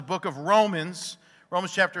book of Romans,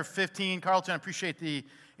 Romans chapter 15. Carlton, I appreciate the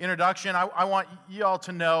introduction. I want you all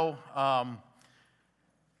to know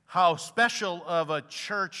how special of a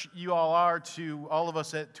church you all are to all of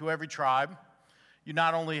us to Every Tribe. You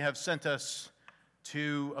not only have sent us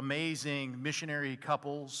to amazing missionary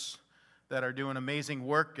couples that are doing amazing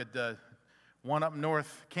work at the one up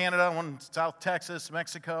north Canada, one in South Texas,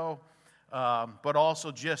 Mexico, but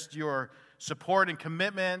also just your support and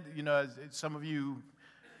commitment. You know, as some of you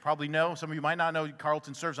probably know, some of you might not know,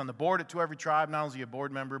 Carlton serves on the board at To Every Tribe. Not only is he a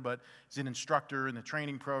board member, but he's an instructor in the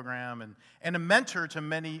training program and a mentor to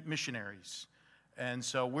many missionaries. And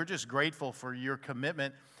so we're just grateful for your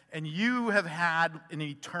commitment. And you have had an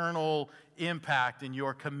eternal impact in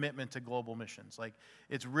your commitment to global missions. Like,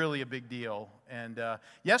 it's really a big deal. And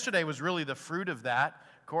yesterday was really the fruit of that.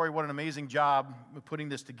 Corey, what an amazing job putting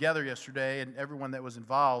this together yesterday, and everyone that was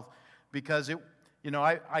involved, because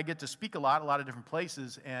I get to speak a lot of different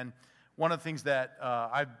places, and one of the things that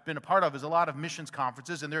I've been a part of is a lot of missions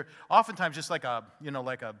conferences, and they're oftentimes just like a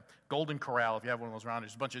Golden Corral, if you have one of those around.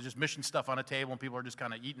 There's a bunch of just mission stuff on a table, and people are just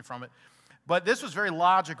kind of eating from it. But this was very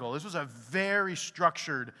logical. This was a very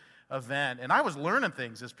structured event. And I was learning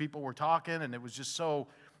things as people were talking, and it was just so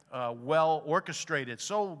well orchestrated,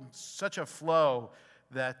 such a flow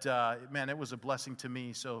that, man, it was a blessing to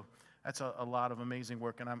me. So that's a lot of amazing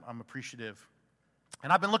work, and I'm appreciative.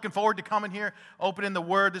 And I've been looking forward to coming here, opening the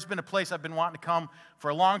Word. This has been a place I've been wanting to come for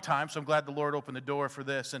a long time, so I'm glad the Lord opened the door for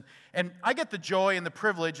this. And I get the joy and the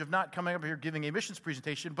privilege of not coming up here giving a missions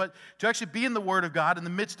presentation, but to actually be in the Word of God in the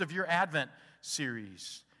midst of your Advent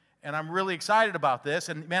series. And I'm really excited about this.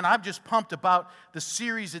 And, man, I'm just pumped about the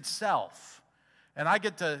series itself. And I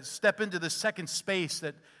get to step into the second space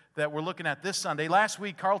that we're looking at this Sunday. Last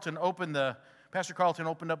week, Pastor Carlton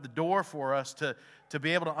opened up the door for us to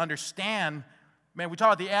be able to understand. Man, we talk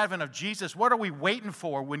about the advent of Jesus. What are we waiting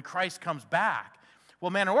for when Christ comes back?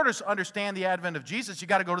 Well, man, in order to understand the advent of Jesus, you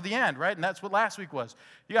got to go to the end, right? And that's what last week was.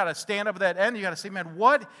 You got to stand up at that end. You got to say, man,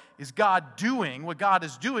 what is God doing? What God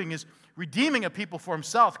is doing is redeeming a people for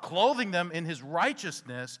himself, clothing them in his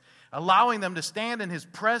righteousness, allowing them to stand in his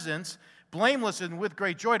presence, blameless and with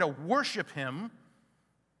great joy, to worship him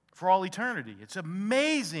for all eternity. It's an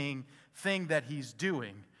amazing thing that he's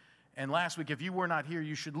doing. And last week, if you were not here,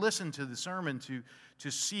 you should listen to the sermon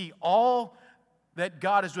to see all that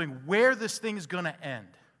God is doing, where this thing is going to end.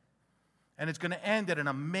 And it's going to end at an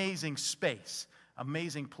amazing space,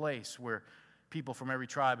 amazing place where people from every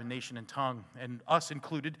tribe and nation and tongue, and us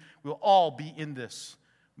included, will all be in this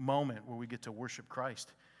moment where we get to worship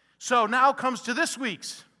Christ. So now comes to this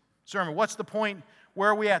week's sermon. What's the point? Where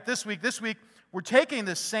are we at this week? This week, we're taking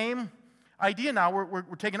this same idea now. We're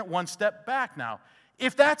taking it one step back now.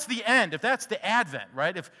 If that's the end, if that's the advent,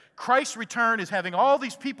 right? If Christ's return is having all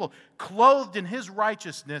these people clothed in his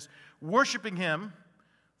righteousness, worshiping him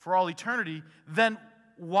for all eternity, then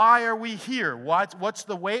why are we here? What's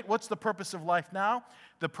the wait? What's the purpose of life now?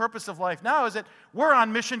 The purpose of life now is that we're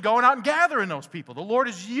on mission going out and gathering those people. The Lord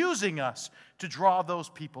is using us to draw those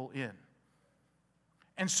people in.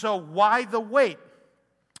 And so why the wait?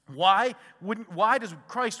 Why does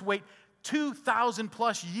Christ wait 2,000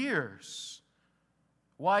 plus years?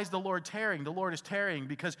 Why is the Lord tarrying? The Lord is tarrying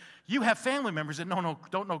because you have family members that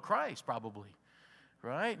don't know Christ, probably,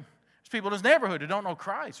 right? There's people in his neighborhood who don't know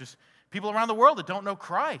Christ. There's people around the world that don't know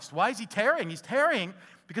Christ. Why is he tarrying? He's tarrying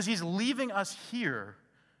because he's leaving us here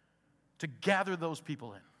to gather those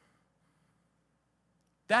people in.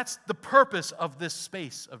 That's the purpose of this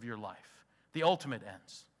space of your life, the ultimate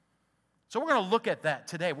ends. So we're going to look at that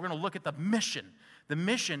today. We're going to look at the mission. The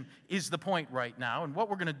mission is the point right now. And what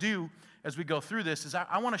we're going to do as we go through this is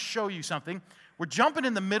I want to show you something. We're jumping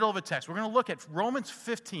in the middle of a text. We're going to look at Romans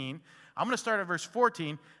 15. I'm going to start at verse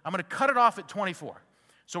 14. I'm going to cut it off at 24.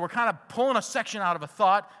 So we're kind of pulling a section out of a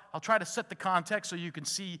thought. I'll try to set the context so you can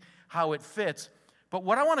see how it fits. But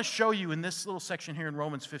what I want to show you in this little section here in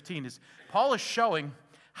Romans 15 is Paul is showing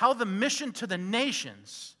how the mission to the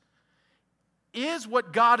nations is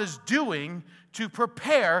what God is doing to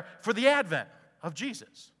prepare for the advent of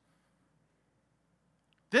Jesus.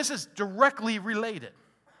 This is directly related.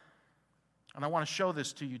 And I want to show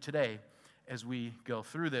this to you today as we go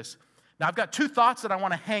through this. Now, I've got two thoughts that I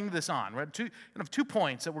want to hang this on. Right? Two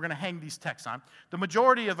points that we're going to hang these texts on. The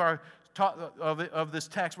majority of this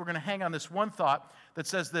text, we're going to hang on this one thought that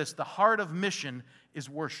says this: the heart of mission is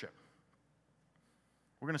worship.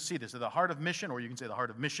 We're going to see this. The heart of mission, or you can say the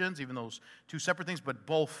heart of missions, even those two separate things, but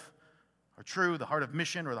both are true. The heart of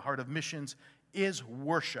mission or the heart of missions is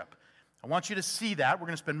worship. I want you to see that. We're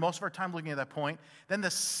going to spend most of our time looking at that point. Then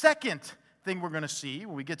the second thing we're going to see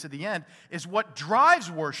when we get to the end is what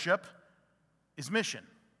drives worship is mission.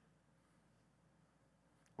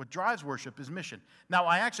 What drives worship is mission. Now,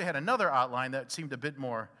 I actually had another outline that seemed a bit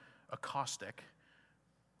more caustic,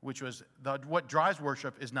 which was what drives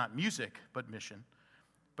worship is not music, but mission.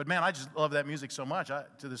 But man, I just love that music so much.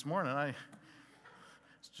 To this morning,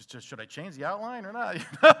 just should I change the outline or not?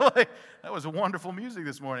 That was a wonderful music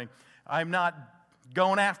this morning. I'm not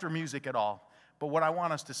going after music at all. But what I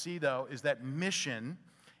want us to see, though, is that mission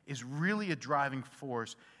is really a driving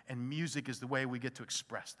force, and music is the way we get to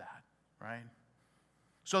express that, right?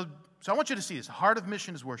 So I want you to see this. The heart of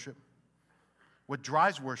mission is worship. What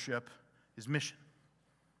drives worship is mission.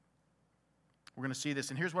 We're going to see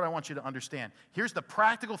this, and here's what I want you to understand. Here's the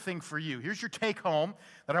practical thing for you. Here's your take home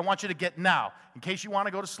that I want you to get now. In case you want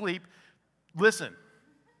to go to sleep, listen,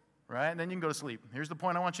 right? And then you can go to sleep. Here's the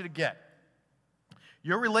point I want you to get.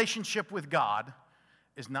 Your relationship with God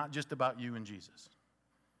is not just about you and Jesus.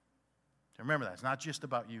 Remember that. It's not just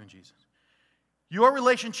about you and Jesus. Your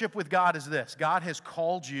relationship with God is this. God has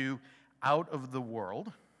called you out of the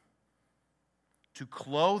world to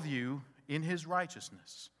clothe you in His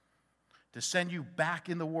righteousness, to send you back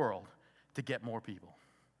in the world to get more people.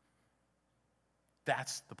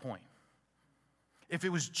 That's the point. If it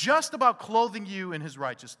was just about clothing you in His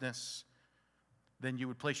righteousness, then you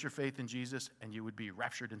would place your faith in Jesus and you would be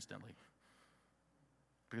raptured instantly.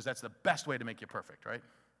 Because that's the best way to make you perfect, right?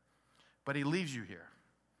 But He leaves you here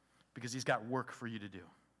because He's got work for you to do.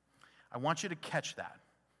 I want you to catch that.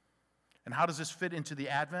 And how does this fit into the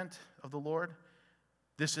advent of the Lord?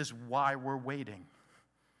 This is why we're waiting.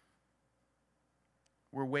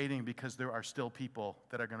 We're waiting because there are still people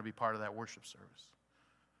that are going to be part of that worship service.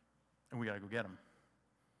 And we got to go get them.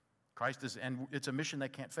 And it's a mission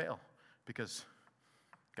that can't fail because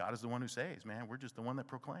God is the one who saves, man. We're just the one that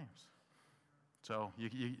proclaims. So,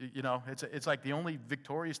 you know, it's like the only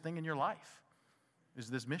victorious thing in your life is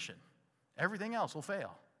this mission. Everything else will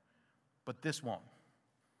fail, but this won't.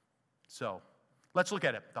 So, let's look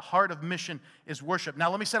at it. The heart of mission is worship. Now,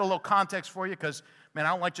 let me set a little context for you because, man, I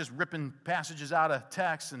don't like just ripping passages out of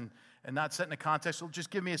text and not setting the context. So just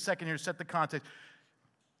give me a second here to set the context.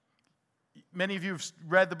 Many of you have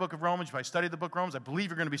read the book of Romans. If I studied the book of Romans, I believe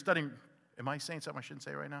you're going to be studying. Am I saying something I shouldn't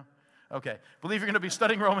say right now? Okay. Believe you're going to be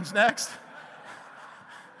studying Romans next.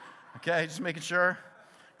 Okay, just making sure.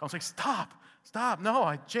 I was like, stop. No,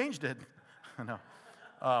 I changed it. No.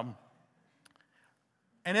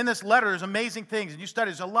 And in this letter, there's amazing things. And you study,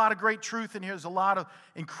 there's a lot of great truth in here. There's a lot of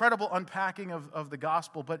incredible unpacking of the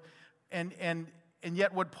gospel. But and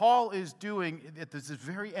yet what Paul is doing at the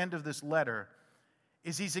very end of this letter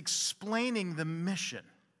is he's explaining the mission.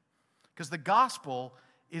 Because the gospel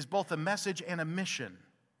is both a message and a mission.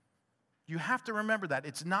 You have to remember that.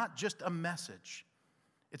 It's not just a message.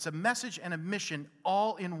 It's a message and a mission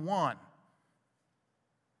all in one.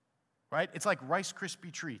 Right? It's like Rice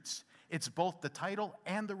Krispie treats. It's both the title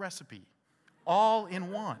and the recipe, all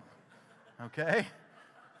in one, okay?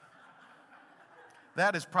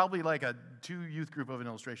 That is probably like a 2 youth group of an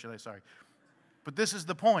illustration, I'm sorry. But this is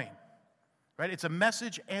the point, right? It's a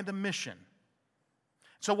message and a mission.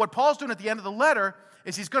 So what Paul's doing at the end of the letter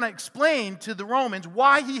is he's going to explain to the Romans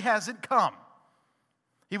why he hasn't come.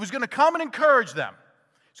 He was going to come and encourage them.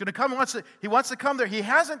 He's going to come, he wants to come there. He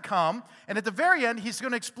hasn't come, and at the very end, he's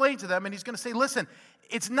going to explain to them, and he's going to say, listen,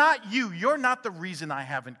 it's not you. You're not the reason I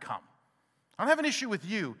haven't come. I don't have an issue with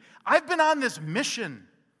you. I've been on this mission,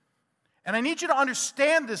 and I need you to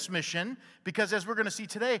understand this mission because, as we're going to see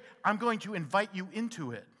today, I'm going to invite you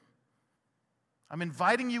into it. I'm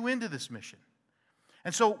inviting you into this mission.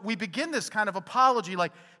 And so we begin this kind of apology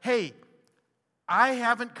like, hey, I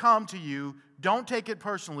haven't come to you. Don't take it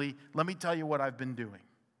personally. Let me tell you what I've been doing.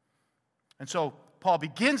 And so Paul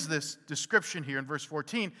begins this description here in verse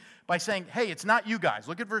 14 by saying, hey, it's not you guys.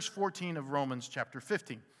 Look at verse 14 of Romans chapter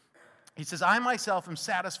 15. He says, I myself am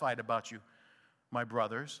satisfied about you, my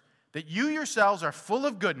brothers, that you yourselves are full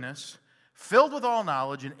of goodness, filled with all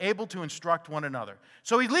knowledge, and able to instruct one another.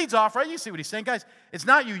 So he leads off, right? You see what he's saying, guys? It's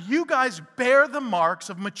not you. You guys bear the marks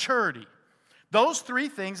of maturity. Those three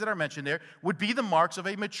things that are mentioned there would be the marks of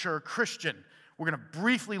a mature Christian. We're going to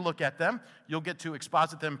briefly look at them. You'll get to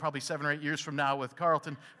exposit them probably 7 or 8 years from now with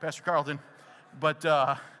Pastor Carlton. But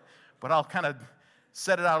I'll kind of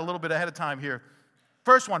set it out a little bit ahead of time here.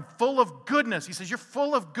 First one, full of goodness. He says, you're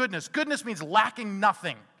full of goodness. Goodness means lacking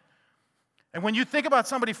nothing. And when you think about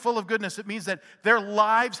somebody full of goodness, it means that their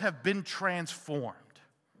lives have been transformed.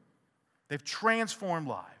 They've transformed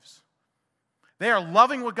lives. They are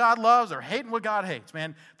loving what God loves or hating what God hates,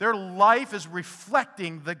 man. Their life is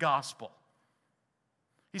reflecting the gospel.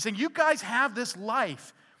 He's saying, you guys have this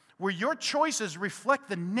life where your choices reflect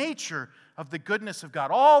the nature of the goodness of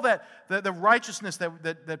God. All that, the righteousness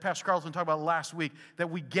that Pastor Carlson talked about last week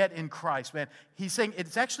that we get in Christ, man. He's saying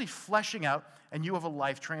it's actually fleshing out and you have a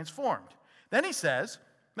life transformed. Then he says,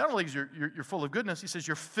 not only is you're full of goodness, he says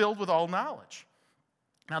you're filled with all knowledge.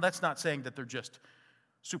 Now that's not saying that they're just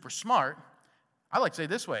super smart. I like to say it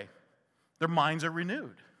this way, their minds are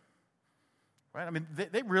renewed. Right? I mean,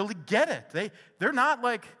 they really get it. They're not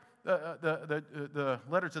like the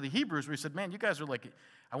letter to the Hebrews where he said, man, you guys are like,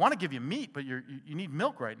 I want to give you meat, but you need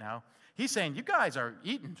milk right now. He's saying, you guys are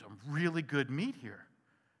eating some really good meat here.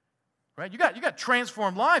 Right? You got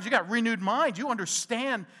transformed lives. You got renewed minds. You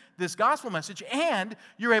understand this gospel message, and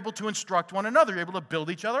you're able to instruct one another. You're able to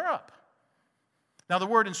build each other up. Now, the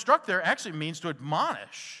word instruct there actually means to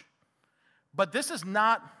admonish. But this is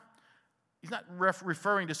not, he's not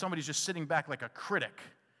referring to somebody who's just sitting back like a critic.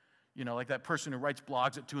 You know, like that person who writes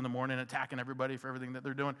blogs at 2 a.m. attacking everybody for everything that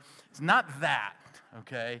they're doing. It's not that,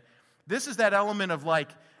 okay? This is that element of like,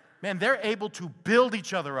 man, they're able to build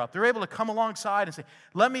each other up. They're able to come alongside and say,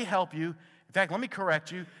 let me help you. In fact, let me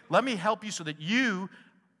correct you. Let me help you so that you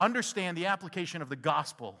understand the application of the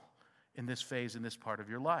gospel in this phase, in this part of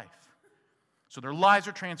your life. So their lives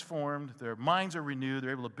are transformed. Their minds are renewed.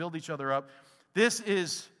 They're able to build each other up. This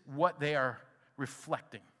is what they are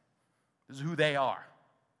reflecting. This is who they are.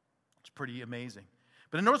 It's pretty amazing.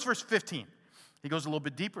 But in notice verse 15, he goes a little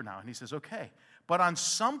bit deeper now, and he says, okay, but on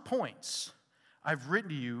some points I've written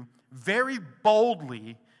to you very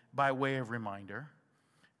boldly by way of reminder,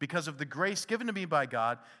 because of the grace given to me by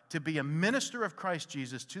God to be a minister of Christ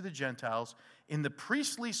Jesus to the Gentiles in the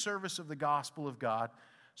priestly service of the gospel of God,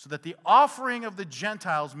 so that the offering of the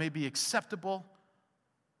Gentiles may be acceptable,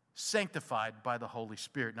 sanctified by the Holy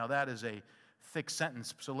Spirit. Now that is a thick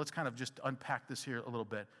sentence, so let's kind of just unpack this here a little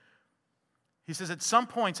bit. He says, at some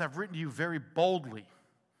points I've written to you very boldly.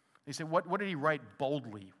 He said, what did he write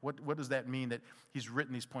boldly? What does that mean that he's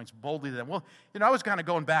written these points boldly to them? Well, I was kind of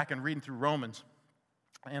going back and reading through Romans,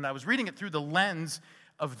 and I was reading it through the lens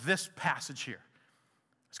of this passage here.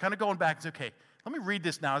 I was kind of going back and said, okay, let me read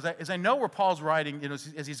this now. As I know where Paul's writing,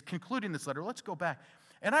 as he's concluding this letter, let's go back.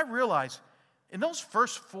 And I realized in those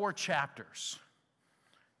first 4 chapters,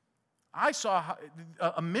 I saw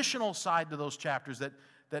a missional side to those chapters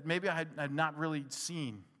that maybe I had not really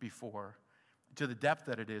seen before to the depth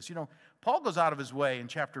that it is. Paul goes out of his way in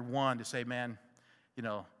chapter 1 to say, man,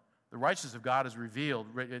 the righteousness of God is revealed,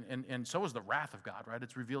 and so is the wrath of God, right?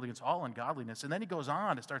 It's revealed against all ungodliness. And then he goes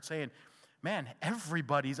on to start saying, man,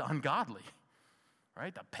 everybody's ungodly,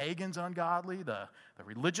 right? The pagan's ungodly, the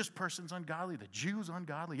religious person's ungodly, the Jew's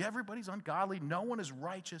ungodly, everybody's ungodly, no one is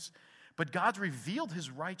righteous, but God's revealed his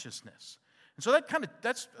righteousness. And so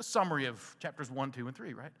that's a summary of chapters 1, 2, and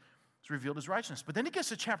 3, right? It's revealed his righteousness. But then he gets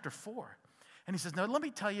to chapter 4, and he says, now let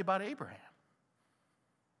me tell you about Abraham.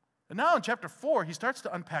 And now in chapter 4, he starts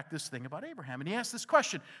to unpack this thing about Abraham. And he asks this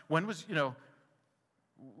question, when was,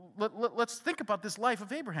 let's think about this life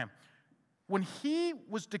of Abraham. When he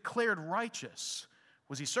was declared righteous,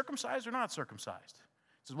 was he circumcised or not circumcised?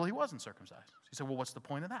 He says, well, he wasn't circumcised. He said, well, what's the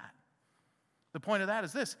point of that? The point of that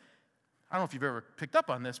is this. I don't know if you've ever picked up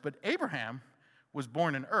on this, but Abraham was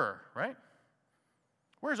born in Ur, right?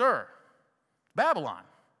 Where's Ur? Babylon.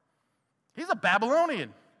 He's a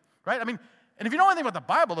Babylonian, right? I mean, and if you know anything about the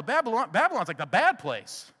Bible, Babylon's like the bad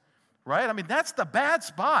place, right? I mean, that's the bad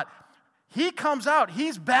spot. He comes out,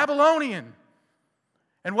 he's Babylonian.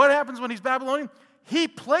 And what happens when he's Babylonian? He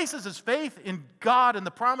places his faith in God and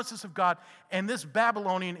the promises of God, and this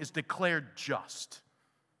Babylonian is declared just.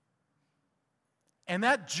 And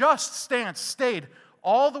that just stance stayed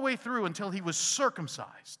all the way through until he was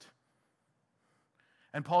circumcised.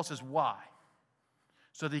 And Paul says, why?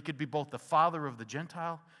 So that he could be both the father of the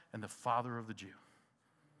Gentile and the father of the Jew.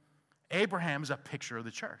 Abraham is a picture of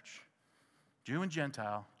the church. Jew and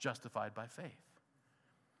Gentile justified by faith.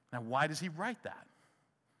 Now, why does he write that?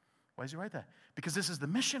 Why does he write that? Because this is the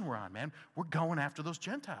mission we're on, man. We're going after those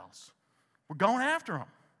Gentiles. We're going after them.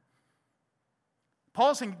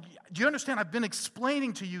 Paul's saying, do you understand? I've been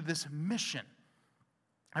explaining to you this mission.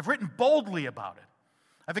 I've written boldly about it.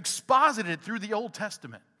 I've exposited it through the Old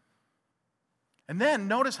Testament. And then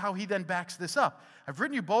notice how he then backs this up. I've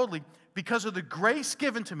written you boldly because of the grace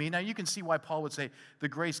given to me. Now you can see why Paul would say the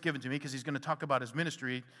grace given to me, because he's going to talk about his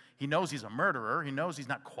ministry. He knows he's a murderer. He knows he's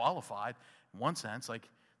not qualified in one sense. Like,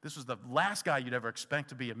 this was the last guy you'd ever expect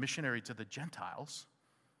to be a missionary to the Gentiles.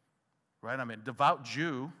 Right? I mean, a devout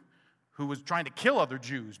Jew who was trying to kill other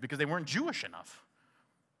Jews because they weren't Jewish enough.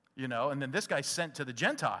 And then this guy's sent to the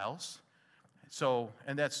Gentiles. So,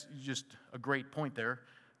 and that's just a great point there,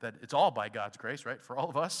 that it's all by God's grace, right, for all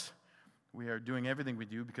of us, We are doing everything we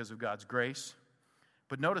do because of God's grace.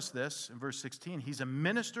 But notice this, in verse 16, he's a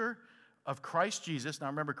minister of Christ Jesus. Now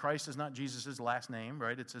remember, Christ is not Jesus' last name,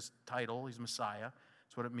 right? It's his title. He's Messiah.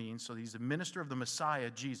 That's what it means. So he's a minister of the Messiah,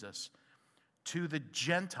 Jesus, to the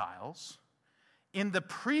Gentiles in the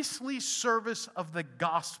priestly service of the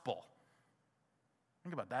gospel.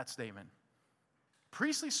 Think about that statement.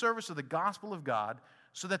 Priestly service of the gospel of God,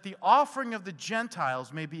 so that the offering of the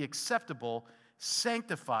Gentiles may be acceptable,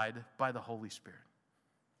 sanctified by the Holy Spirit.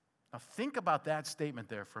 Now think about that statement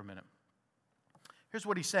there for a minute. Here's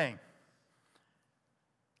what he's saying.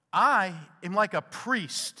 I am like a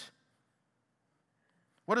priest.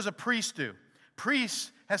 What does a priest do?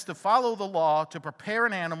 Priest has to follow the law to prepare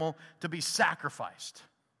an animal to be sacrificed,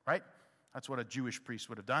 right? That's what a Jewish priest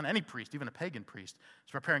would have done. Any priest, even a pagan priest,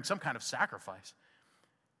 is preparing some kind of sacrifice.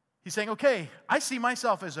 He's saying, okay, I see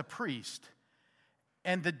myself as a priest,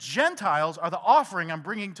 and the Gentiles are the offering I'm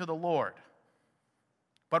bringing to the Lord.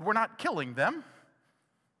 But we're not killing them.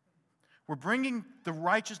 We're bringing the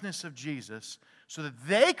righteousness of Jesus so that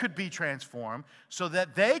they could be transformed, so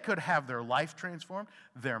that they could have their life transformed,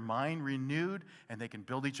 their mind renewed, and they can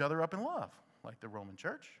build each other up in love, like the Roman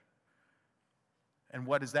church. And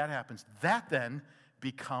what does that happen? That then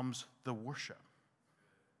becomes the worship.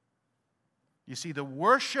 You see, the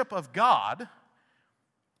worship of God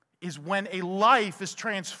is when a life is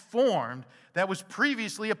transformed that was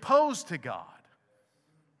previously opposed to God.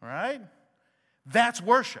 Right? That's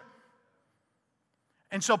worship.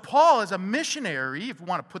 And so Paul, as a missionary, if you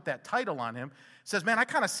want to put that title on him, says, man, I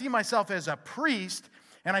kind of see myself as a priest,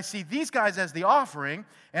 and I see these guys as the offering,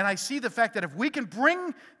 and I see the fact that if we can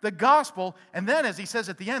bring the gospel, and then, as he says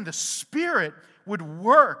at the end, the Spirit would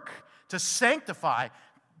work to sanctify,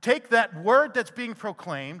 take that word that's being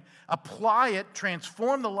proclaimed, apply it,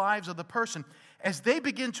 transform the lives of the person. As they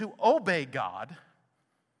begin to obey God,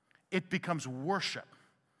 it becomes worship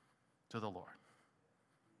to the Lord.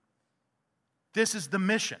 This is the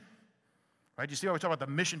mission, right? You see how we talk about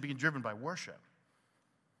the mission being driven by worship.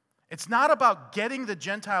 It's not about getting the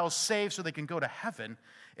Gentiles saved so they can go to heaven.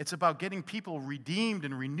 It's about getting people redeemed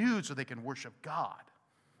and renewed so they can worship God.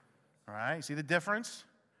 All right? See the difference?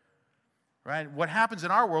 Right? What happens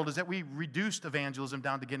in our world is that we reduced evangelism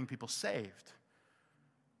down to getting people saved.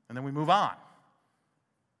 And then we move on.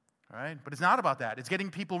 All right? But it's not about that. It's getting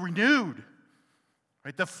people renewed.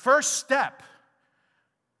 Right? The first step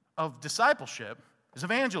of discipleship is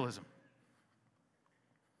evangelism.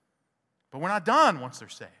 But we're not done once they're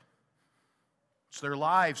saved. It's their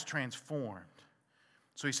lives transformed.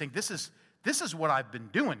 So he's saying, this is what I've been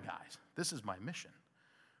doing, guys. This is my mission.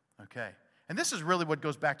 Okay. And this is really what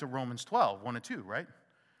goes back to Romans 12, 1 and 2, right?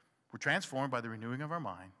 We're transformed by the renewing of our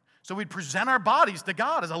mind. So we'd present our bodies to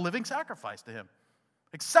God as a living sacrifice to Him.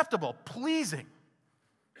 Acceptable, pleasing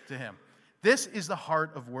to Him. This is the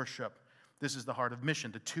heart of worship. This is the heart of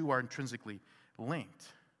mission. The two are intrinsically linked.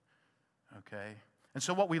 Okay? And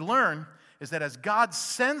so what we learn is that as God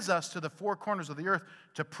sends us to the four corners of the earth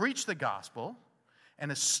to preach the gospel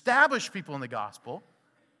and establish people in the gospel,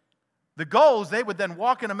 the goal is they would then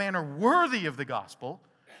walk in a manner worthy of the gospel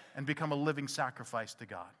and become a living sacrifice to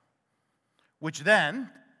God. Which then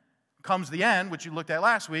comes the end, which you looked at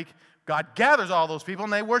last week. God gathers all those people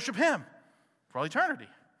and they worship Him for all eternity.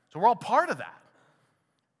 So we're all part of that.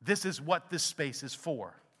 This is what this space is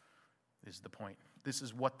for, is the point. This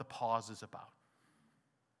is what the pause is about.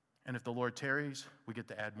 And if the Lord tarries, we get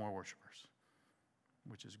to add more worshipers,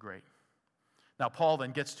 which is great. Now, Paul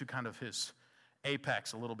then gets to kind of his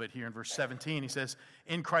apex a little bit here in verse 17. He says,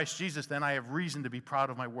 in Christ Jesus, then I have reason to be proud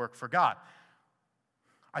of my work for God.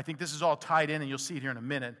 I think this is all tied in, and you'll see it here in a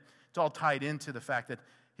minute. It's all tied into the fact that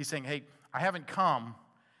he's saying, hey, I haven't come,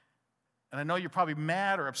 and I know you're probably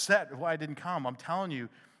mad or upset why I didn't come. I'm telling you,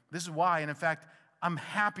 this is why, and in fact, I'm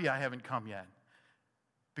happy I haven't come yet,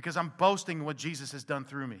 because I'm boasting in what Jesus has done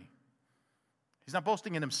through me. He's not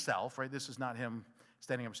boasting in himself, right? This is not him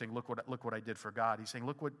standing up saying, look what I did for God. He's saying,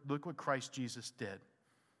 look what Christ Jesus did.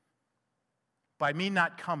 By me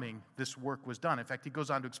not coming, this work was done. In fact, he goes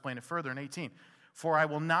on to explain it further in 18. For I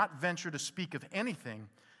will not venture to speak of anything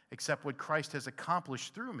except what Christ has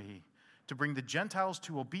accomplished through me to bring the Gentiles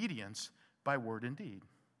to obedience by word and deed.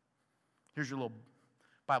 Here's your little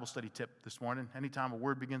Bible study tip this morning. Anytime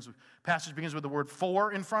passage begins with the word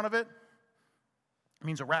for in front of it, it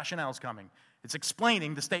means a rationale is coming. It's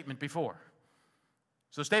explaining the statement before.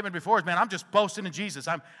 So the statement before is, man, I'm just boasting in Jesus.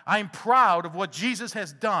 I'm proud of what Jesus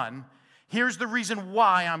has done. Here's the reason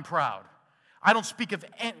why I'm proud. I don't speak of,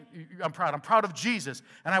 I'm proud. I'm proud of Jesus.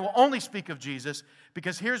 And I will only speak of Jesus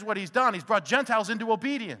because here's what He's done. He's brought Gentiles into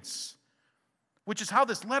obedience, which is how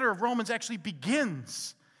this letter of Romans actually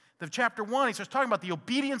begins. The chapter 1, he starts talking about the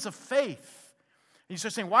obedience of faith. And he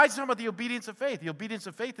starts saying, why is he talking about the obedience of faith? The obedience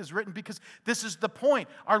of faith is written because this is the point.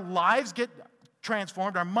 Our lives get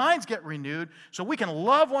transformed, our minds get renewed, so we can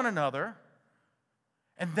love one another,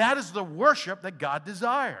 and that is the worship that God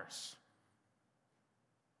desires.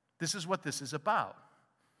 This is what this is about.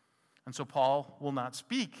 And so Paul will not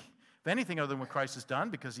speak of anything other than what Christ has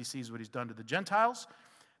done because he sees what he's done to the Gentiles.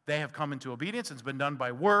 They have come into obedience. It's been done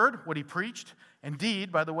by word, what he preached, and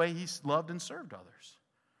deed, by the way he's loved and served others.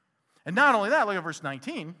 And not only that, look at verse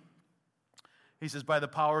 19. He says, by the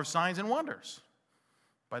power of signs and wonders,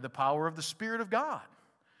 by the power of the Spirit of God,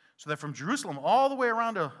 so that from Jerusalem all the way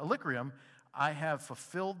around to Illyricum, I have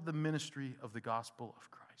fulfilled the ministry of the gospel of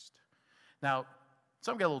Christ. Now,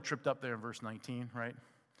 some get a little tripped up there in verse 19, right?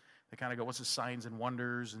 They kind of go, what's the signs and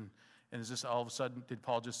wonders? And is this all of a sudden, did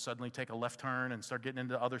Paul just suddenly take a left turn and start getting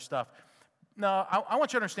into other stuff? No, I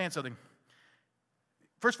want you to understand something.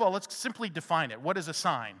 First of all, let's simply define it. What is a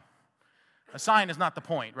sign? A sign is not the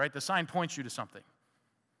point, right? The sign points you to something,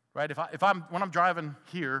 right? When I'm driving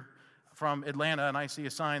here from Atlanta and I see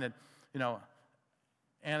a sign that,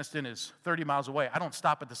 Anniston is 30 miles away, I don't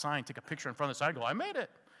stop at the sign, take a picture in front of the sign, and go, I made it.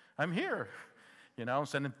 I'm here.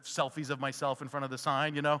 Sending selfies of myself in front of the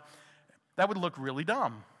sign, that would look really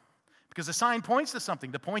dumb because the sign points to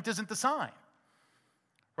something. The point isn't the sign,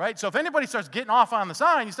 right? So if anybody starts getting off on the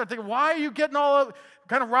sign, you start thinking, why are you getting all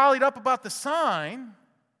kind of rallied up about the sign?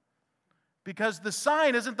 Because the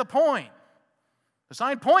sign isn't the point. The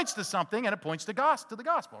sign points to something, and it points to the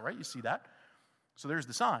gospel, right? You see that? So there's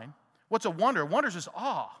the sign. What's a wonder? Wonder is just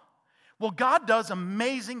awe. Well, God does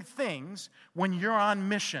amazing things when you're on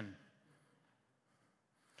mission.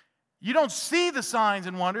 You don't see the signs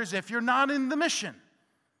and wonders if you're not in the mission.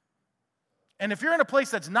 And if you're in a place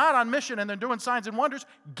that's not on mission and they're doing signs and wonders,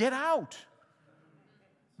 get out.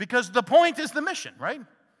 Because the point is the mission, right?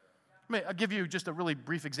 I'll give you just a really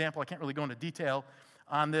brief example. I can't really go into detail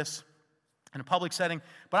on this in a public setting.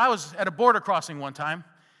 But I was at a border crossing one time.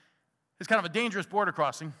 It's kind of a dangerous border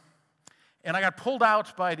crossing. And I got pulled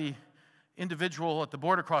out by the individual at the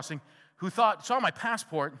border crossing who saw my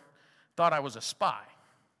passport, thought I was a spy.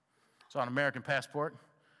 Saw an American passport,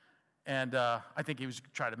 and I think he was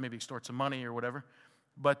trying to maybe extort some money or whatever.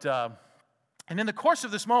 But and in the course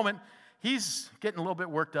of this moment, he's getting a little bit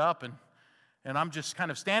worked up, and I'm just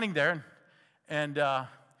kind of standing there, and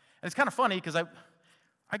it's kind of funny because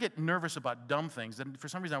I get nervous about dumb things, and for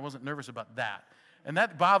some reason I wasn't nervous about that. And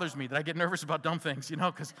that bothers me that I get nervous about dumb things,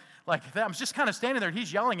 because like that, I'm just kind of standing there, and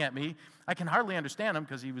he's yelling at me. I can hardly understand him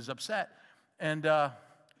because he was upset,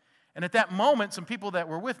 and at that moment, some people that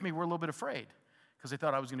were with me were a little bit afraid because they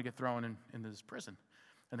thought I was going to get thrown into this prison.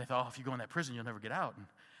 And they thought, if you go in that prison, you'll never get out.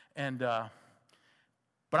 But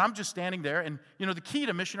I'm just standing there. And, the key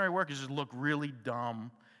to missionary work is just look really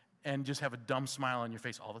dumb and just have a dumb smile on your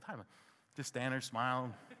face all the time. Just stand there,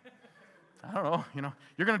 smile. I don't know,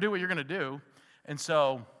 you're going to do what you're going to do. And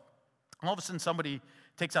so all of a sudden, somebody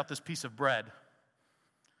takes out this piece of bread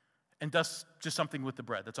and does just something with the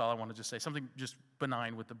bread. That's all I want to just say. Something just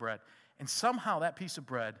benign with the bread. And somehow that piece of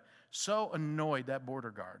bread so annoyed that border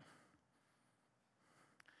guard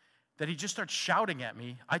that he just starts shouting at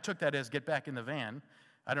me. I took that as get back in the van.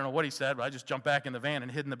 I don't know what he said, but I just jumped back in the van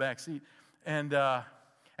and hid in the back seat. And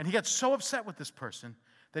he got so upset with this person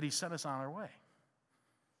that he sent us on our way.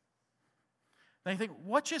 Now you think,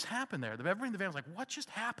 what just happened there? Everybody in the van was like, what just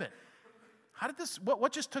happened? How did this,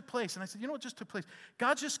 what just took place? And I said, what just took place?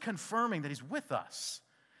 God's just confirming that he's with us,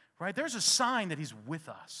 right? There's a sign that he's with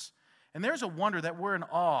us. And there's a wonder that we're in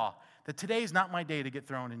awe that today's not my day to get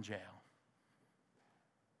thrown in jail,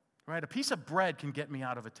 right? A piece of bread can get me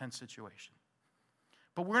out of a tense situation.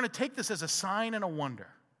 But we're going to take this as a sign and a wonder.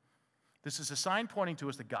 This is a sign pointing to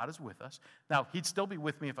us that God is with us. Now, he'd still be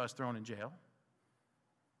with me if I was thrown in jail.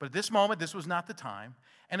 But at this moment, this was not the time.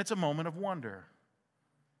 And it's a moment of wonder.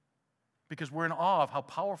 Because we're in awe of how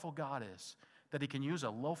powerful God is, that he can use a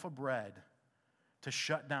loaf of bread to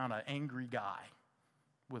shut down an angry guy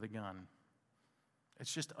with a gun.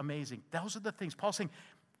 It's just amazing. Those are the things Paul's saying.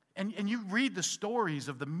 And you read the stories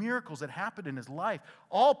of the miracles that happened in his life,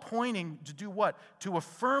 all pointing to do what? To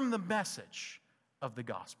affirm the message of the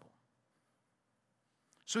gospel.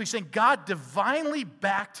 So he's saying God divinely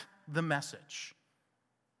backed the message.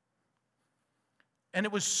 And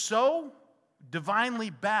it was so divinely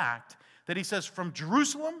backed that he says from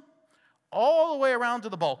Jerusalem all the way around to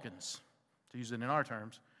the Balkans, to use it in our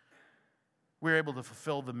terms, we're able to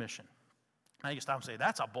fulfill the mission. Now you can stop and say,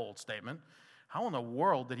 that's a bold statement. How in the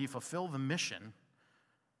world did he fulfill the mission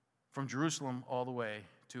from Jerusalem all the way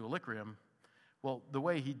to Illyricum? Well, the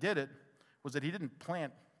way he did it was that he didn't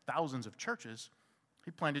plant thousands of churches.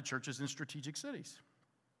 He planted churches in strategic cities,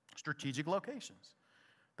 strategic locations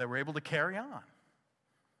that were able to carry on.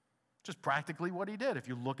 Just practically what he did. If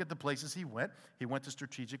you look at the places he went to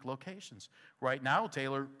strategic locations. Right now,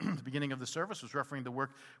 Taylor, at the beginning of the service, was referring to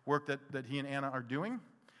work that he and Anna are doing.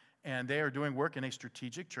 And they are doing work in a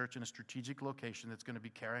strategic church in a strategic location that's going to be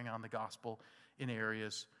carrying on the gospel in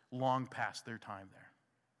areas long past their time there.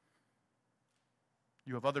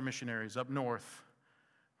 You have other missionaries up north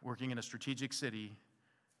working in a strategic city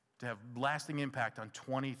to have lasting impact on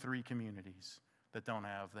 23 communities that don't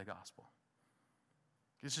have the gospel.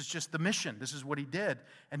 This is just the mission. This is what he did.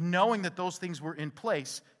 And knowing that those things were in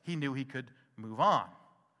place, he knew he could move on.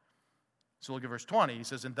 So look at verse 20. He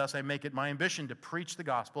says, "And thus I make it my ambition to preach the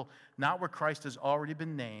gospel, not where Christ has already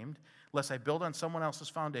been named, lest I build on someone else's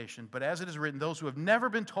foundation. But as it is written, those who have never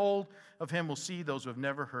been told of him will see, those who have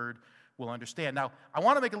never heard will understand." Now, I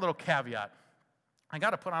want to make a little caveat. I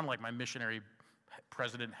got to put on like my missionary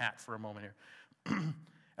president hat for a moment here. And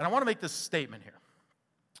I want to make this statement here.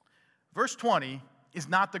 Verse 20 is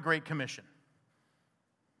not the Great Commission.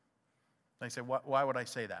 They say, why would I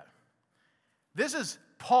say that? This is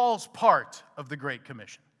Paul's part of the Great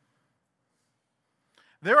Commission.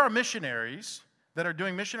 There are missionaries that are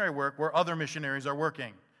doing missionary work where other missionaries are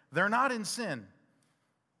working. They're not in sin.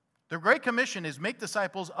 The Great Commission is make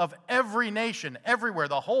disciples of every nation, everywhere,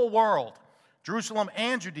 the whole world. Jerusalem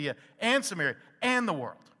and Judea and Samaria and the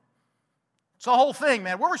world. It's the whole thing,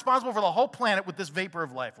 man. We're responsible for the whole planet with this vapor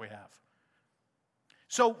of life we have.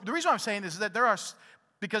 So the reason I'm saying this is that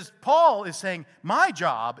because Paul is saying, my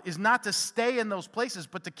job is not to stay in those places,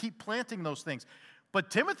 but to keep planting those things.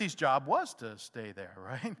 But Timothy's job was to stay there,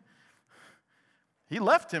 right? He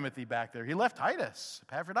left Timothy back there. He left Titus,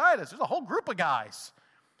 Epaphroditus. There's a whole group of guys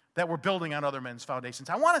that were building on other men's foundations.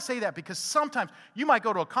 I want to say that because sometimes you might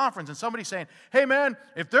go to a conference and somebody's saying, hey man,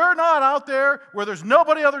 if they're not out there where there's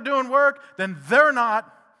nobody other doing work, then they're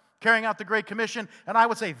not carrying out the Great Commission. And I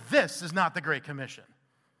would say this is not the Great Commission.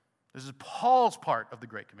 This is Paul's part of the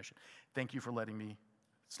Great Commission. Thank you for letting me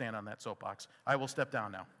stand on that soapbox. I will step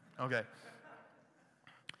down now. Okay.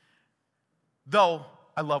 Though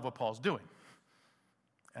I love what Paul's doing.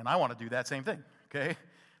 And I want to do that same thing, okay?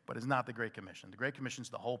 But it's not the Great Commission. The Great Commission is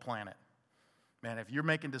the whole planet. Man, if you're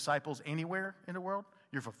making disciples anywhere in the world,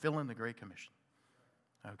 you're fulfilling the Great Commission.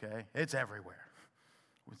 Okay? It's everywhere.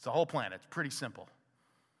 It's the whole planet. It's pretty simple.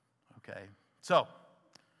 Okay? So,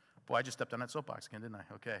 boy, I just stepped on that soapbox again, didn't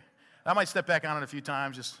I? Okay. I might step back on it a few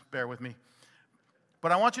times. Just bear with me.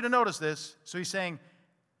 But I want you to notice this. So he's saying,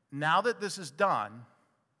 now that this is done,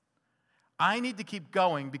 I need to keep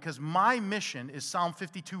going because my mission is Psalm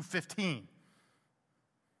 52:15.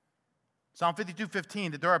 Psalm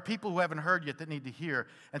 52:15, that there are people who haven't heard yet that need to hear.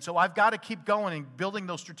 And so I've got to keep going and building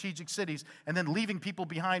those strategic cities and then leaving people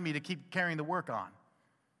behind me to keep carrying the work on.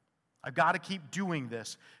 I've got to keep doing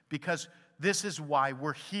this because this is why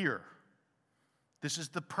we're here. This is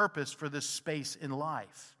the purpose for this space in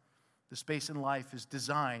life. The space in life is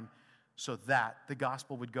designed so that the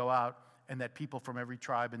gospel would go out and that people from every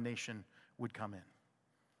tribe and nation would come in.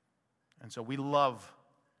 And so we love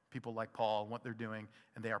people like Paul and what they're doing,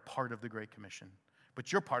 and they are part of the Great Commission.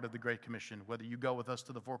 But you're part of the Great Commission, whether you go with us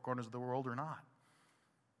to the four corners of the world or not.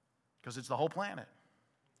 Because it's the whole planet.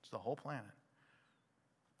 It's the whole planet.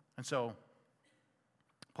 And so,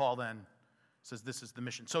 Paul then says this is the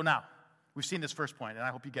mission. So now, we've seen this first point, and I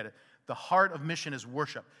hope you get it. The heart of mission is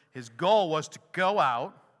worship. His goal was to go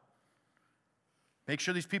out, make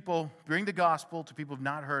sure these people bring the gospel to people who have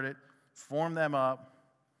not heard it, form them up.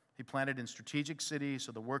 He planted in strategic cities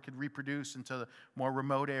so the work could reproduce into the more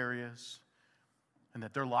remote areas and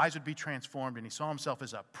that their lives would be transformed. And he saw himself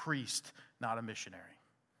as a priest, not a missionary,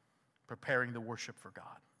 preparing the worship for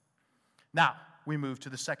God. Now, we move to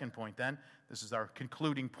the second point then. This is our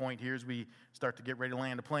concluding point here as we start to get ready to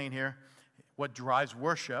land a plane here. What drives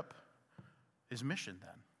worship is mission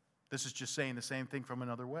then. This is just saying the same thing from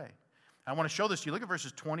another way. I want to show this to you. Look at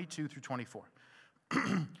verses 22 through 24.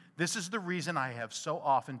 This is the reason I have so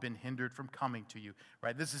often been hindered from coming to you.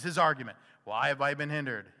 Right? This is his argument. Why have I been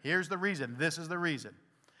hindered? Here's the reason. This is the reason.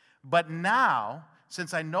 But now,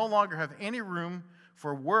 since I no longer have any room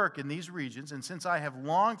for work in these regions, and since I have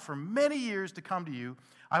longed for many years to come to you,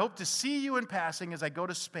 I hope to see you in passing as I go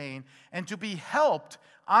to Spain, and to be helped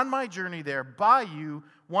on my journey there by you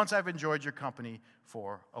once I've enjoyed your company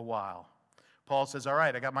for a while. Paul says, all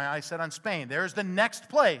right, I got my eyes set on Spain. There's the next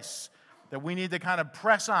place that we need to kind of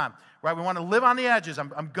press on, right? We want to live on the edges.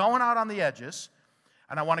 I'm going out on the edges,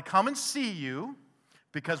 and I want to come and see you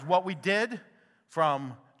because what we did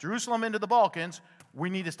from Jerusalem into the Balkans, we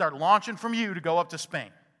need to start launching from you to go up to Spain.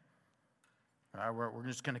 All right, we're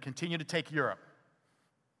just going to continue to take Europe.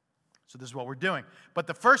 So this is what we're doing. But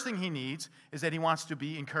the first thing he needs is that he wants to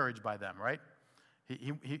be encouraged by them, right?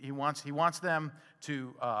 He wants them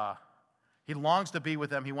to, he longs to be with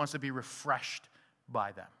them. He wants to be refreshed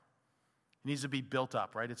by them. He needs to be built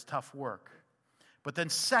up, right? It's tough work. But then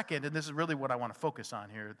second, and this is really what I want to focus on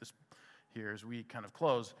here as we kind of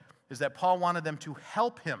close, is that Paul wanted them to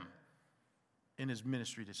help him in his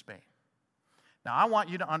ministry to Spain. Now, I want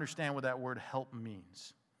you to understand what that word help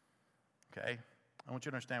means, okay? I want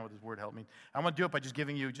you to understand what this word help means. I'm going to do it by just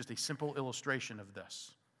giving you just a simple illustration of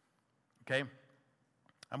this, okay?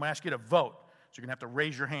 I'm going to ask you to vote, so you're going to have to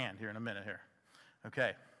raise your hand here in a minute here,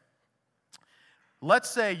 okay? Let's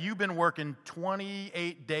say you've been working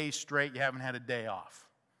 28 days straight, you haven't had a day off,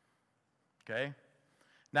 okay?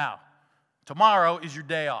 Now, tomorrow is your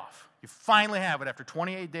day off. You finally have it after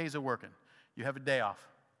 28 days of working. You have a day off.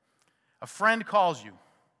 A friend calls you,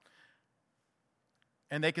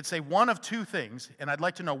 and they could say one of two things, and I'd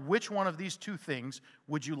like to know which one of these two things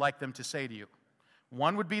would you like them to say to you.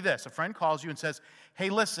 One would be this. A friend calls you and says, hey,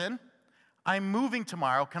 listen, I'm moving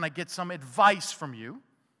tomorrow. Can I get some advice from you?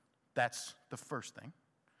 That's the first thing.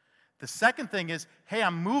 The second thing is, hey,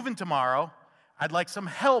 I'm moving tomorrow. I'd like some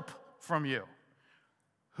help from you.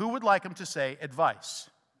 Who would like them to say advice?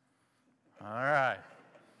 All right.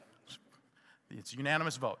 It's a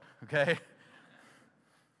unanimous vote, okay?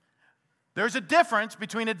 There's a difference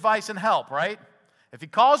between advice and help, right? If he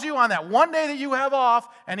calls you on that one day that you have off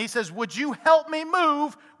and he says, would you help me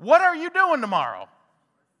move? What are you doing tomorrow?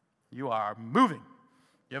 You are moving.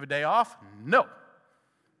 You have a day off? No.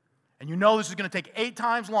 And you know this is going to take 8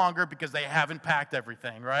 times longer because they haven't packed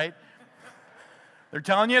everything, right? They're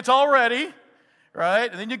telling you it's all ready, right?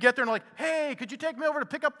 And then you get there and like, hey, could you take me over to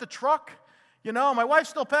pick up the truck? You know, my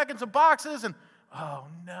wife's still packing some boxes, and oh,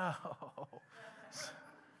 no.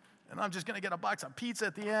 And I'm just going to get a box of pizza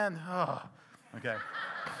at the end. Oh, okay.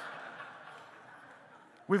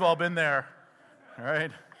 We've all been there, all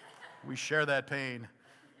right? We share that pain.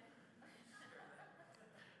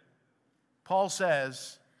 Paul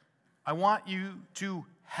says, I want you to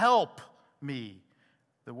help me.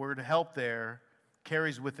 The word help there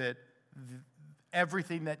carries with it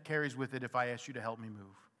everything that carries with it if I ask you to help me move.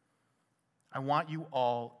 I want you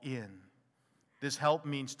all in. This help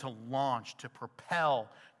means to launch, to propel,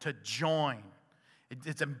 to join.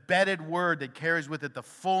 It's an embedded word that carries with it the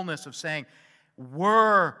fullness of saying,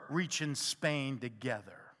 we're reaching Spain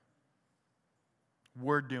together.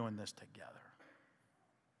 We're doing this together.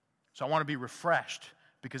 So I want to be refreshed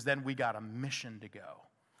because then we got a mission to go.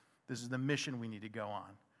 This is the mission we need to go on.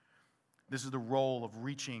 This is the role of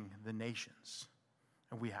reaching the nations,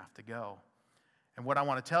 and we have to go. And what I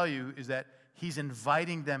want to tell you is that he's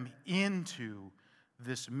inviting them into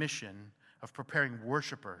this mission of preparing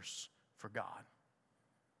worshipers for God.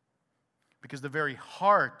 Because the very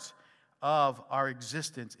heart of our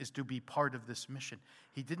existence is to be part of this mission.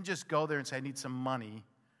 He didn't just go there and say, I need some money,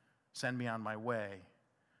 send me on my way.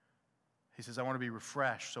 He says, I want to be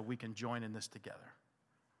refreshed so we can join in this together.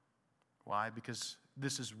 Why? Because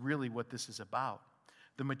this is really what this is about.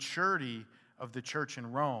 The maturity of the church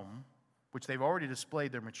in Rome, which they've already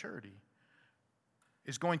displayed their maturity,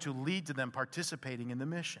 is going to lead to them participating in the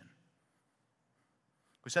mission.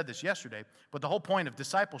 We said this yesterday, but the whole point of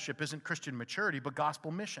discipleship isn't Christian maturity, but gospel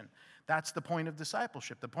mission. That's the point of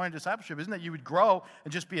discipleship. The point of discipleship isn't that you would grow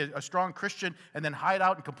and just be a strong Christian and then hide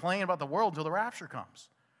out and complain about the world until the rapture comes.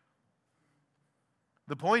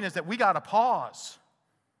 The point is that we got to pause.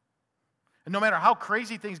 And no matter how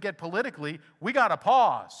crazy things get politically, we got to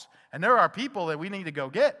pause. And there are people that we need to go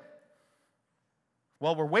get.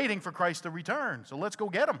 Well, we're waiting for Christ to return, so let's go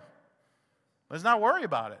get him. Let's not worry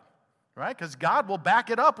about it, right? Because God will back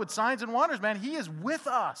it up with signs and wonders, man. He is with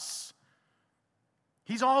us.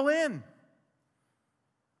 He's all in.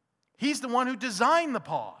 He's the one who designed the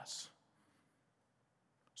pause.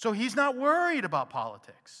 So he's not worried about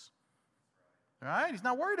politics, right? He's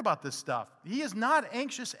not worried about this stuff. He is not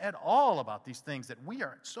anxious at all about these things that we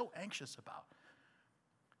are so anxious about.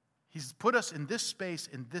 He's put us in this space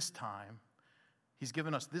in this time. He's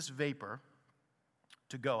given us this vapor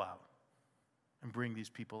to go out and bring these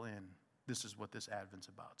people in. This is what this Advent's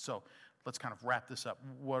about. So let's kind of wrap this up.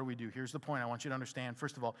 What do we do? Here's the point I want you to understand.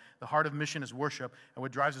 First of all, the heart of mission is worship, and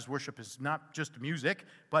what drives us worship is not just music,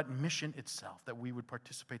 but mission itself, that we would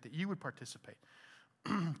participate, that you would participate.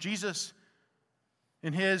 Jesus,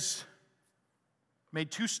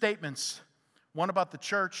 made 2 statements, one about the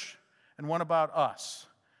church and one about us,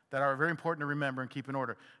 that are very important to remember and keep in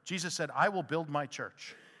order. Jesus said, I will build my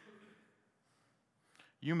church.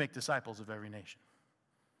 You make disciples of every nation.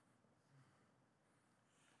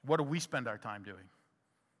 What do we spend our time doing?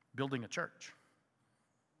 Building a church.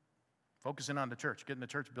 focusing on the church, getting the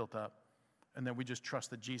church built up, and then we just trust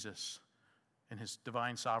that Jesus, in his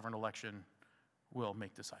divine sovereign election, will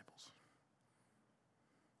make disciples.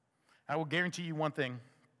 I will guarantee you one thing.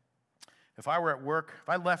 If I were at work, if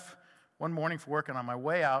I left one morning for work and on my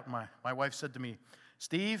way out, my wife said to me,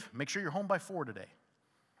 Steve, make sure you're home by 4 today.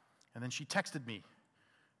 And then she texted me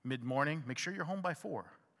mid-morning, make sure you're home by 4.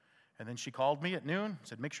 And then she called me at noon,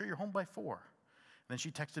 said, make sure you're home by 4. And then she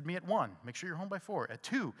texted me at 1, make sure you're home by 4. At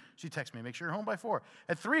 2, she texted me, make sure you're home by 4.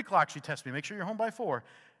 At 3 o'clock, she texted me, make sure you're home by 4.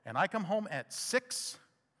 And I come home at 6.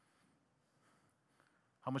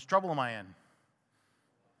 How much trouble am I in?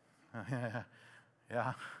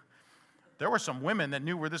 Yeah. There were some women that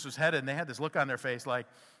knew where this was headed, and they had this look on their face like,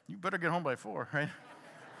 you better get home by 4, right?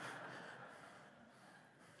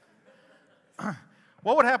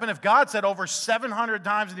 What would happen if God said over 700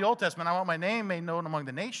 times in the Old Testament, I want my name made known among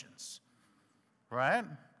the nations, right?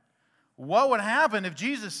 What would happen if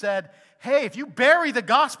Jesus said, hey, if you bury the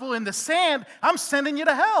gospel in the sand, I'm sending you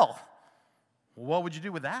to hell? What would you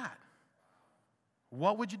do with that?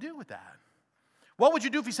 What would you do with that? What would you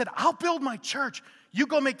do if he said, I'll build my church, you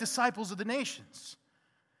go make disciples of the nations?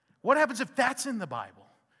 What happens if that's in the Bible?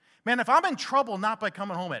 Man, if I'm in trouble not by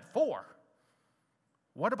coming home at 4,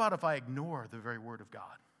 what about if I ignore the very word of God?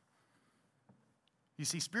 You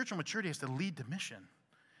see, spiritual maturity has to lead to mission.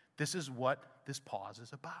 This is what this pause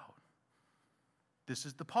is about. This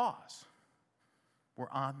is the pause. We're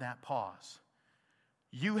on that pause.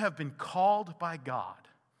 You have been called by God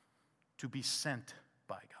to be sent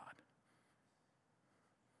by God.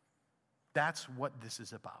 That's what this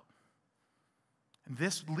is about. And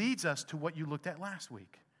this leads us to what you looked at last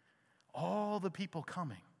week. All the people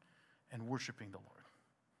coming and worshiping the Lord.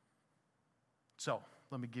 So,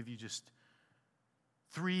 let me give you just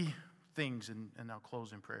 3 things, and I'll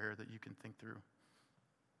close in prayer that you can think through.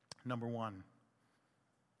 Number 1,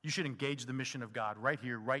 you should engage the mission of God right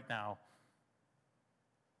here, right now,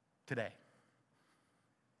 today.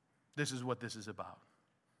 This is what this is about.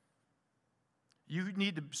 You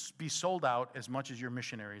need to be sold out as much as your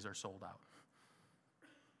missionaries are sold out.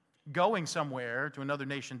 Going somewhere to another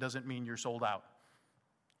nation doesn't mean you're sold out.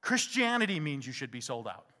 Christianity means you should be sold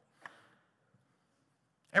out.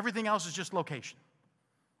 Everything else is just location.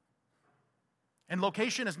 And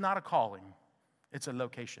location is not a calling. It's a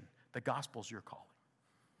location. The gospel's your calling.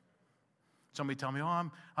 Somebody tell me, oh,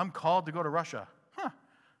 I'm called to go to Russia. Huh.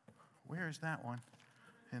 Where is that one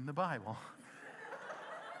in the Bible?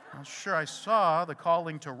 I'm sure I saw the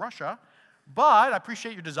calling to Russia, but I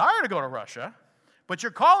appreciate your desire to go to Russia. But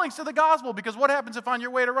your calling's to the gospel, because what happens if on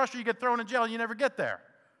your way to Russia you get thrown in jail and you never get there?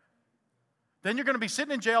 Then you're going to be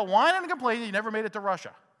sitting in jail whining and complaining you never made it to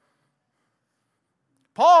Russia.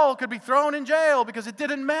 Paul could be thrown in jail because it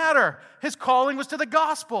didn't matter. His calling was to the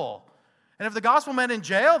gospel. And if the gospel meant in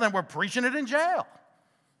jail, then we're preaching it in jail.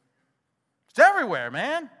 It's everywhere,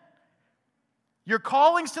 man. Your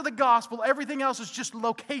calling's to the gospel. Everything else is just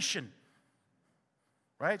location.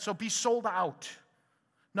 Right? So be sold out.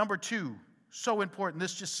 Number 2, so important.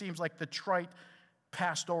 This just seems like the trite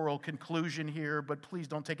pastoral conclusion here, but please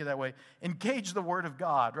don't take it that way. Engage the Word of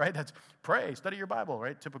God, right? That's pray, study your Bible,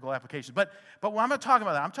 right? Typical application. But when I'm not talking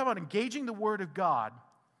about that, I'm talking about engaging the Word of God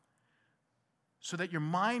so that your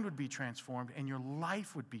mind would be transformed and your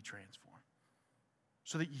life would be transformed,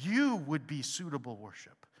 so that you would be suitable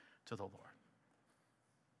worship to the Lord.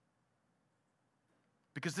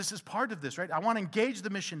 Because this is part of this, right? I want to engage the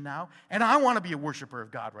mission now, and I want to be a worshiper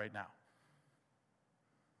of God right now.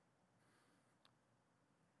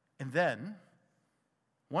 And then,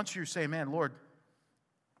 once you say, man, Lord,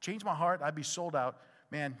 change my heart, I'd be sold out.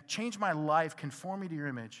 Man, change my life, conform me to your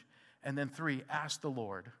image. And then 3, ask the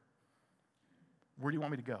Lord, where do you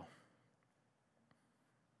want me to go?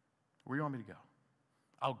 Where do you want me to go?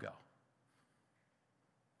 I'll go.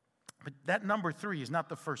 But that number 3 is not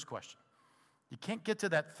the first question. You can't get to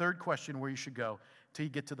that third question where you should go till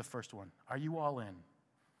you get to the first one. Are you all in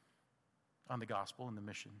on the gospel and the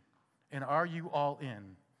mission? And are you all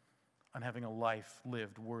in on having a life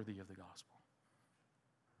lived worthy of the gospel?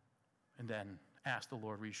 And then ask the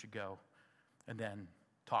Lord where you should go, and then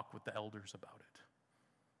talk with the elders about it.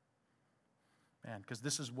 Man, because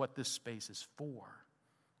this is what this space is for.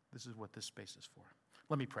 This is what this space is for.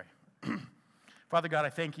 Let me pray. Father God, I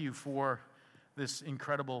thank you for this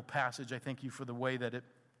incredible passage. I thank you for the way that it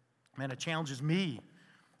challenges me,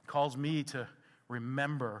 calls me to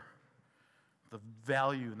remember the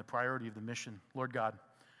value and the priority of the mission. Lord God,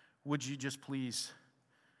 would you just please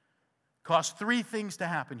cause 3 things to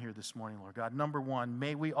happen here this morning, Lord God. Number 1,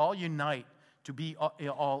 may we all unite to be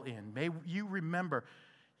all in. May you remember,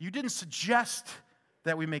 you didn't suggest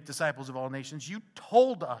that we make disciples of all nations. You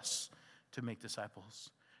told us to make disciples.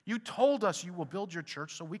 You told us you will build your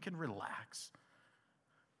church so we can relax.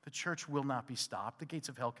 The church will not be stopped. The gates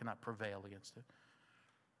of hell cannot prevail against it.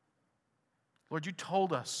 Lord, you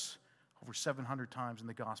told us over 700 times in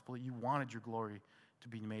the gospel that you wanted your glory to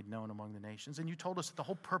be made known among the nations. And you told us that the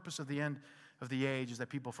whole purpose of the end of the age is that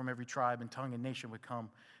people from every tribe and tongue and nation would come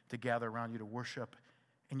to gather around you to worship.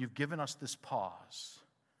 And you've given us this pause,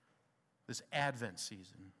 this Advent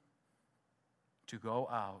season, to go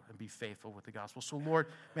out and be faithful with the gospel. So, Lord,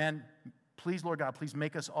 man, please, Lord God, please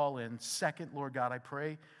make us all in. Second, Lord God, I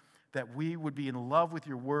pray that we would be in love with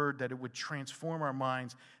your word, that it would transform our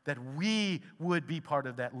minds, that we would be part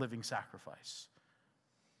of that living sacrifice,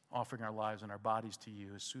 offering our lives and our bodies to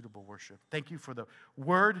you as suitable worship. Thank you for the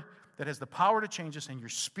word that has the power to change us and your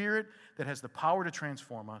spirit that has the power to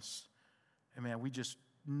transform us. And man, we just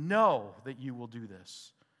know that you will do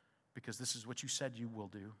this because this is what you said you will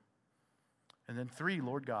do. And then 3,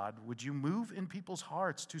 Lord God, would you move in people's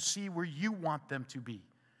hearts to see where you want them to be?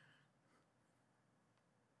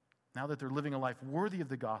 Now that they're living a life worthy of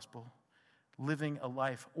the gospel, living a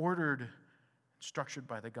life ordered, structured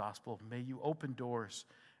by the gospel, may you open doors.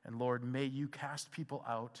 And Lord, may you cast people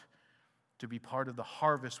out to be part of the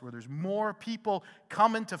harvest where there's more people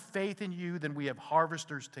coming to faith in you than we have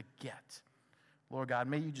harvesters to get. Lord God,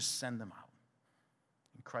 may you just send them out.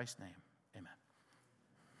 In Christ's name.